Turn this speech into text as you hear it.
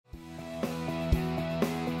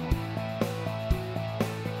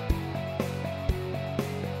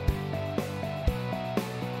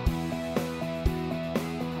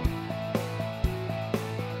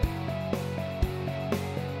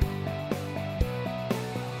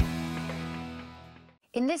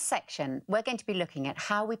In this section, we're going to be looking at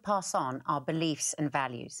how we pass on our beliefs and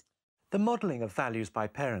values. The modelling of values by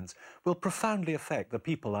parents will profoundly affect the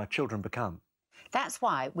people our children become. That's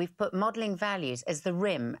why we've put modelling values as the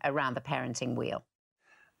rim around the parenting wheel.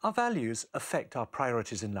 Our values affect our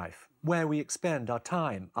priorities in life, where we expend our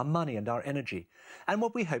time, our money and our energy, and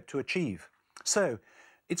what we hope to achieve. So,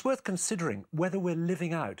 it's worth considering whether we're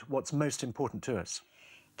living out what's most important to us.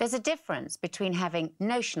 There's a difference between having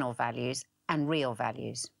notional values and real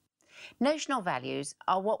values. Notional values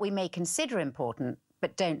are what we may consider important,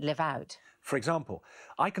 but don't live out. For example,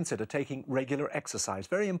 I consider taking regular exercise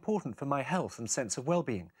very important for my health and sense of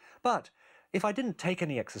well-being. But if I didn't take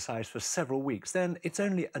any exercise for several weeks, then it's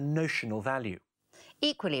only a notional value.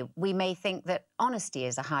 Equally, we may think that honesty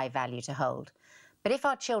is a high value to hold. But if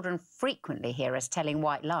our children frequently hear us telling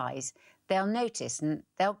white lies, they'll notice and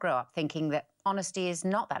they'll grow up thinking that honesty is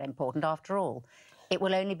not that important after all. It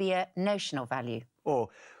will only be a notional value. Or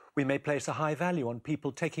we may place a high value on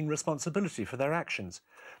people taking responsibility for their actions.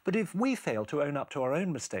 But if we fail to own up to our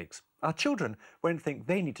own mistakes, our children won't think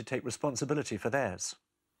they need to take responsibility for theirs.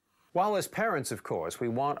 While as parents, of course, we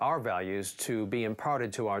want our values to be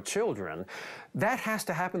imparted to our children, that has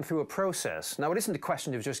to happen through a process. Now, it isn't a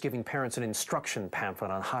question of just giving parents an instruction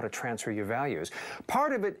pamphlet on how to transfer your values.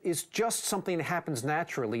 Part of it is just something that happens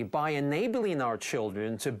naturally by enabling our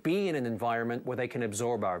children to be in an environment where they can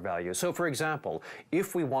absorb our values. So, for example,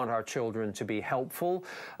 if we want our children to be helpful,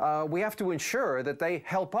 we have to ensure that they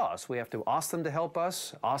help us. We have to ask them to help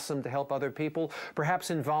us, ask them to help other people, perhaps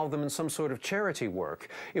involve them in some sort of charity work.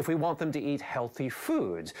 If we want them to eat healthy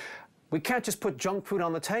foods, we can't just put junk food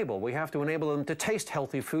on the table. We have to enable them to taste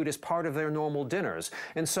healthy food as part of their normal dinners.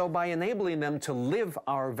 And so by enabling them to live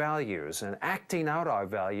our values and acting out our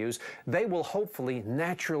values, they will hopefully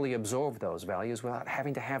naturally absorb those values without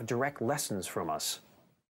having to have direct lessons from us.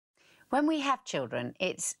 When we have children,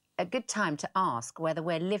 it's a good time to ask whether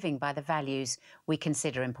we're living by the values we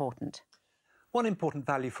consider important. One important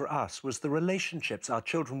value for us was the relationships our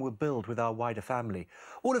children will build with our wider family,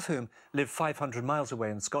 all of whom live 500 miles away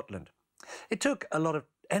in Scotland. It took a lot of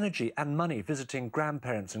energy and money visiting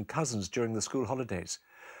grandparents and cousins during the school holidays,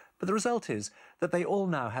 but the result is that they all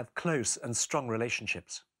now have close and strong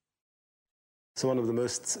relationships. So one of the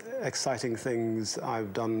most exciting things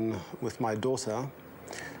I've done with my daughter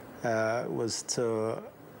was to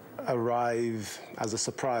arrive as a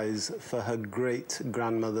surprise for her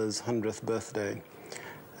great-grandmother's 100th birthday,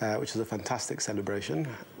 which was a fantastic celebration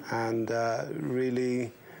and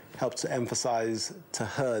really helped to emphasize to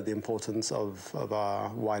her the importance of our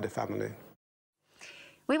wider family.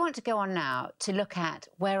 We want to go on now to look at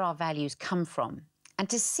where our values come from and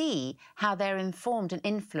to see how they're informed and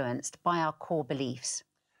influenced by our core beliefs.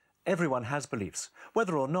 Everyone has beliefs,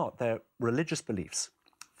 whether or not they're religious beliefs.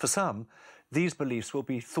 For some, these beliefs will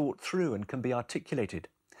be thought through and can be articulated.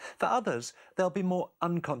 For others, they'll be more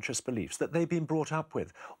unconscious beliefs that they've been brought up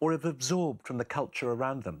with or have absorbed from the culture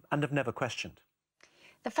around them and have never questioned.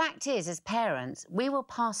 The fact is, as parents, we will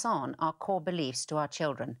pass on our core beliefs to our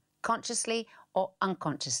children, consciously or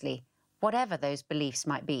unconsciously, whatever those beliefs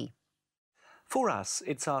might be. For us,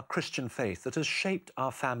 it's our Christian faith that has shaped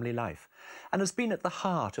our family life and has been at the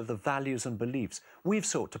heart of the values and beliefs we've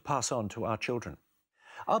sought to pass on to our children.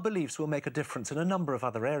 Our beliefs will make a difference in a number of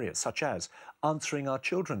other areas, such as answering our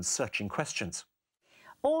children's searching questions.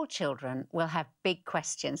 All children will have big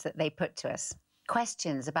questions that they put to us.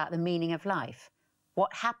 Questions about the meaning of life.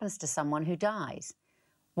 What happens to someone who dies?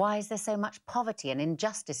 Why is there so much poverty and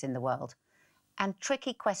injustice in the world? And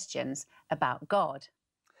tricky questions about God.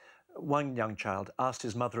 One young child asked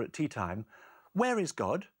his mother at tea time, "Where is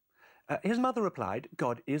God?" His mother replied,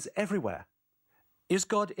 "God is everywhere." "Is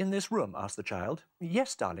God in this room?" asked the child.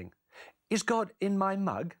 "Yes, darling." "Is God in my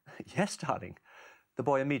mug?" "Yes, darling." The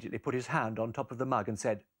boy immediately put his hand on top of the mug and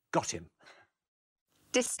said, "Got him."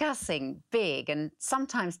 Discussing big and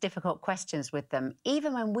sometimes difficult questions with them,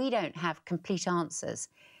 even when we don't have complete answers,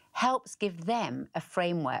 helps give them a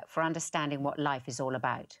framework for understanding what life is all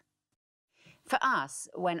about. For us,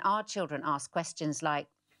 when our children ask questions like,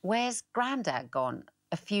 "Where's Grandad gone?"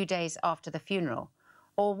 a few days after the funeral,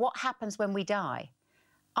 or "What happens when we die?"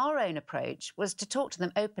 our own approach was to talk to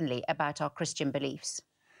them openly about our Christian beliefs.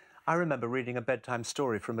 I remember reading a bedtime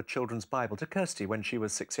story from a children's Bible to Kirsty when she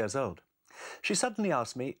was 6 years old. She suddenly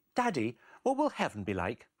asked me, "Daddy, what will heaven be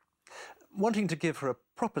like?" Wanting to give her a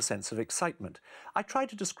proper sense of excitement, I tried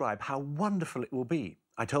to describe how wonderful it will be.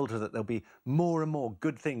 I told her that there'll be more and more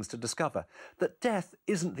good things to discover, that death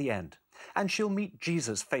isn't the end, and she'll meet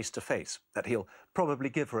Jesus face to face, that he'll probably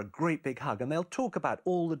give her a great big hug, and they'll talk about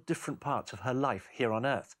all the different parts of her life here on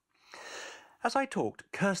earth. As I talked,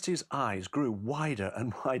 Kirsty's eyes grew wider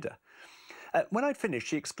and wider. When I'd finished,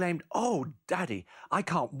 she exclaimed, "Oh, Daddy, I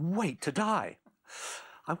can't wait to die."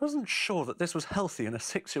 I wasn't sure that this was healthy in a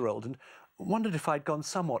 6-year-old and wondered if I'd gone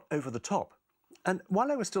somewhat over the top. And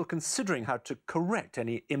while I was still considering how to correct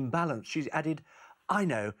any imbalance, she added, "I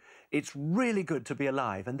know, it's really good to be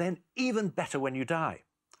alive and then even better when you die."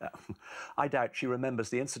 I doubt she remembers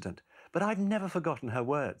the incident, but I've never forgotten her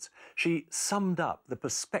words. She summed up the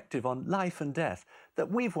perspective on life and death that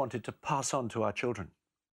we've wanted to pass on to our children.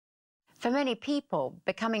 For many people,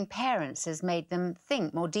 becoming parents has made them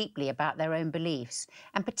think more deeply about their own beliefs,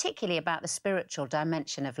 and particularly about the spiritual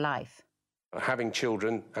dimension of life. Having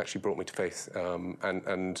children actually brought me to faith,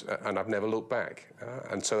 and I've never looked back.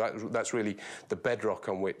 And so that's really the bedrock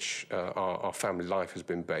on which our family life has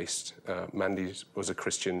been based. Mandy was a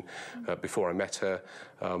Christian before I met her,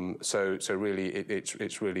 so really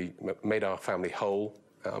it's really made our family whole,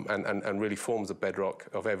 and really forms the bedrock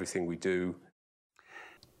of everything we do.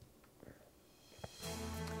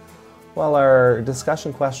 Well, our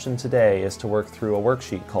discussion question today is to work through a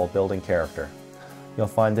worksheet called Building Character. You'll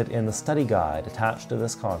find it in the study guide attached to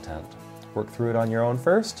this content. Work through it on your own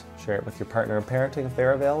first, share it with your partner in parenting if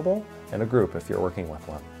they're available, and a group if you're working with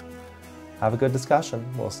one. Have a good discussion.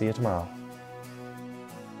 We'll see you tomorrow.